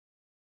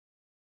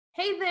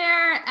Hey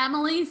there,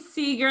 Emily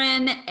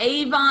Seagren,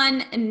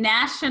 Avon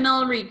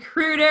National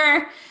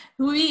Recruiter.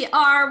 We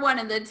are one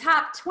of the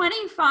top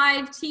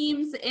 25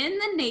 teams in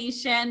the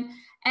nation,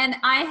 and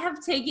I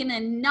have taken a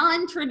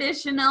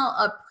non-traditional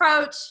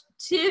approach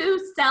to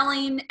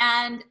selling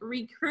and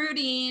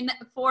recruiting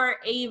for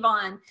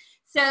Avon.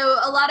 So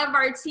a lot of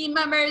our team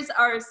members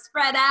are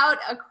spread out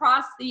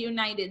across the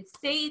United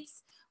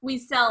States. We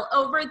sell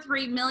over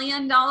 $3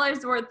 million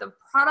worth of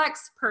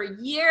products per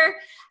year.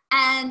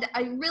 And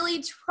I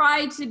really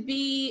try to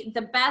be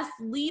the best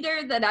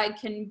leader that I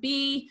can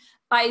be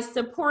by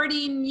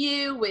supporting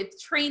you with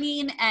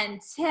training and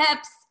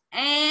tips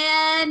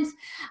and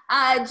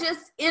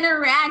just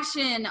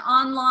interaction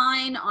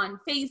online on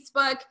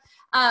Facebook.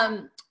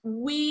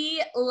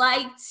 We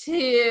like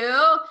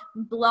to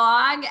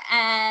blog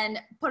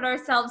and put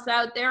ourselves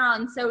out there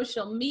on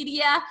social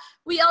media.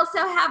 We also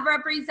have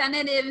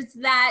representatives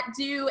that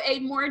do a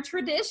more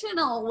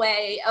traditional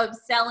way of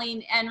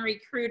selling and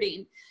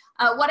recruiting.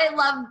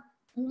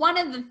 One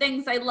of the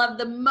things I love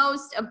the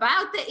most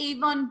about the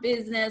Avon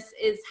business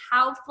is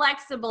how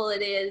flexible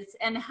it is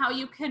and how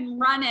you can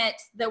run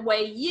it the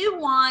way you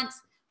want,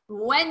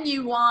 when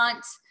you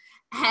want,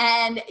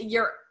 and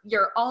you're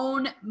your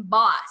own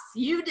boss.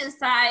 You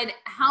decide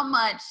how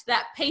much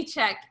that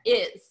paycheck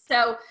is.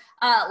 So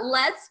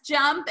let's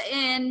jump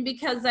in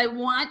because I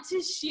want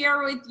to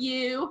share with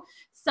you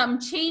some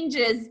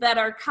changes that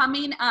are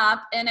coming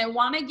up, and I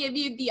want to give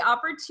you the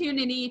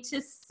opportunity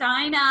to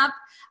sign up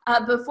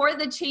before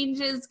the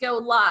changes go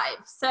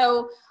live.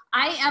 So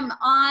I am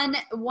on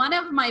one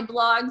of my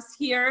blogs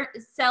here,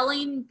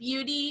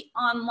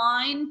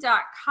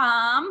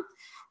 sellingbeautyonline.com,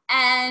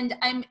 and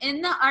I'm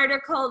in the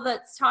article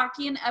that's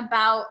talking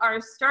about our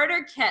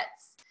starter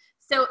kits.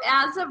 So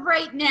as of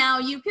right now,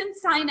 you can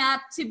sign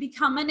up to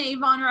become an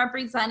Avon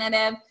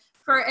representative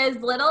for as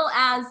little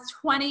as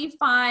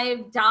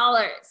 $25.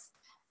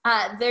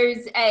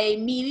 There's a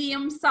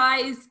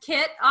medium-sized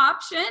kit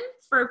option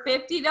for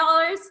 $50,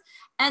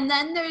 and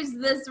then there's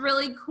this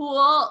really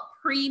cool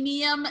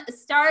premium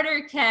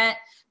starter kit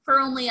for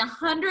only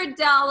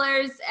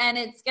 $100, and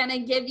it's going to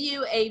give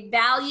you a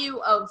value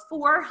of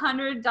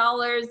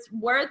 $400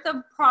 worth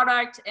of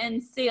product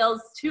and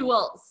sales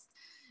tools.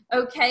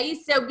 Okay,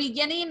 so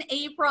beginning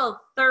April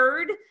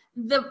 3rd,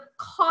 the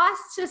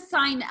cost to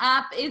sign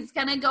up is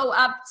going to go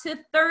up to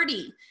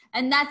 $30,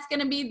 and that's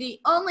going to be the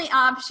only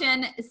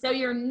option. So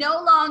you're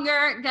no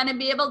longer going to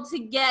be able to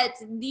get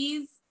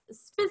these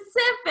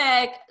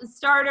specific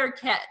starter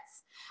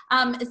kits.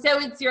 So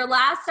it's your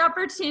last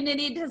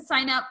opportunity to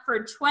sign up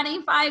for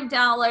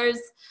 $25.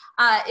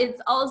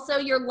 It's also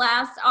your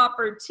last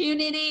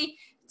opportunity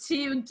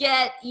to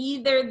get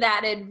either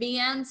that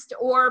advanced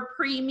or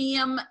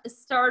premium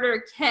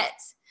starter kit.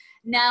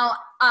 Now,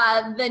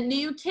 the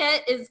new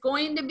kit is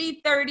going to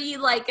be $30,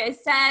 like I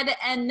said,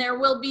 and there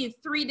will be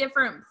 3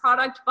 different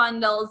product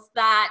bundles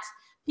that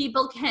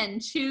people can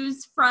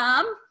choose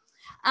from.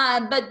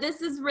 But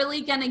this is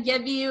really going to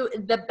give you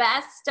the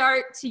best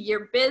start to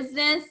your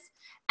business,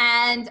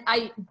 and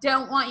I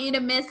don't want you to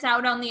miss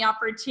out on the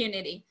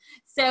opportunity.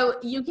 So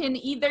you can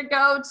either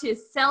go to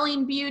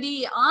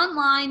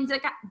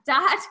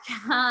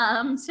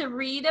sellingbeautyonline.com to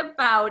read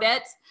about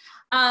it,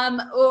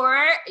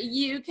 or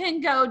you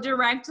can go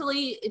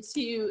directly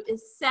to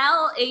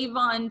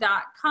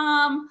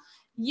sellavon.com.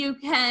 You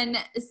can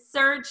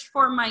search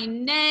for my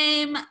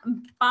name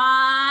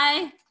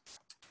by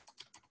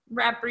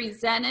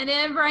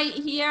representative right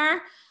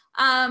here,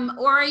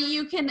 or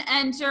you can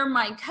enter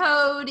my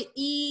code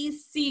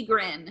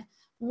eSeagren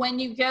when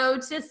you go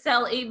to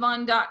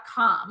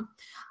sellavon.com.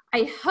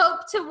 I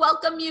hope to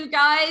welcome you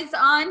guys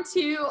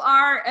onto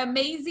our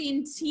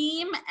amazing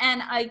team,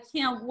 and I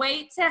can't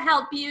wait to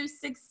help you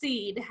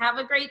succeed. Have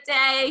a great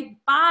day.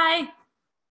 Bye.